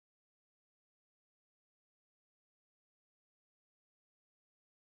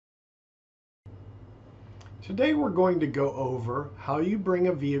Today we're going to go over how you bring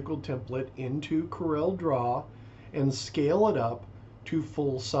a vehicle template into CorelDRAW and scale it up to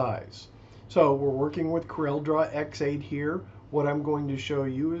full size. So we're working with CorelDRAW X8 here. What I'm going to show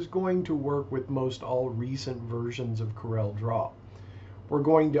you is going to work with most all recent versions of CorelDRAW. We're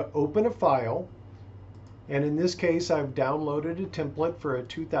going to open a file, and in this case I've downloaded a template for a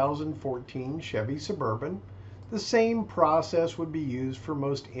 2014 Chevy Suburban. The same process would be used for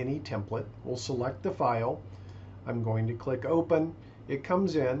most any template. We'll select the file. I'm going to click open. It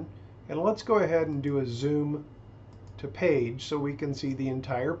comes in, and let's go ahead and do a zoom to page so we can see the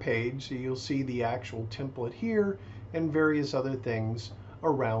entire page. So you'll see the actual template here and various other things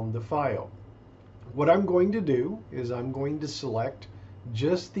around the file. What I'm going to do is I'm going to select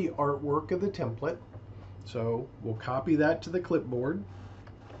just the artwork of the template. So we'll copy that to the clipboard.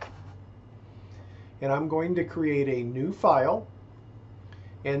 And I'm going to create a new file.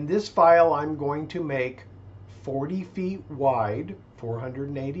 And this file I'm going to make 40 feet wide,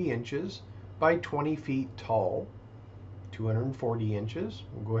 480 inches, by 20 feet tall, 240 inches.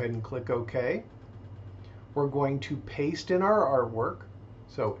 We'll go ahead and click OK. We're going to paste in our artwork.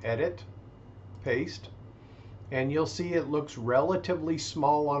 So edit, paste, and you'll see it looks relatively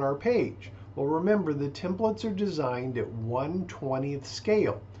small on our page. Well, remember, the templates are designed at 1/20th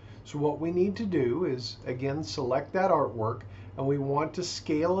scale. So what we need to do is, again, select that artwork, and we want to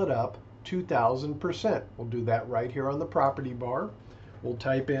scale it up 2,000%. We'll do that right here on the property bar. We'll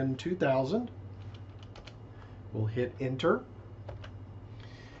type in 2,000. We'll hit enter.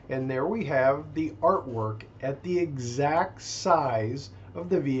 And there we have the artwork at the exact size of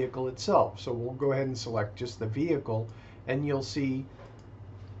the vehicle itself. So we'll go ahead and select just the vehicle, and you'll see,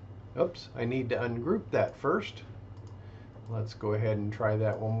 oops, I need to ungroup that first. Let's go ahead and try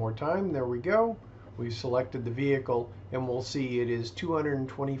that one more time. There we go. We've selected the vehicle, and we'll see it is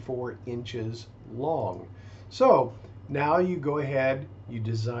 224 inches long. So now you go ahead, you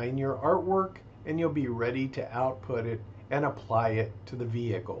design your artwork, and you'll be ready to output it and apply it to the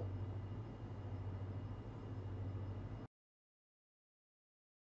vehicle.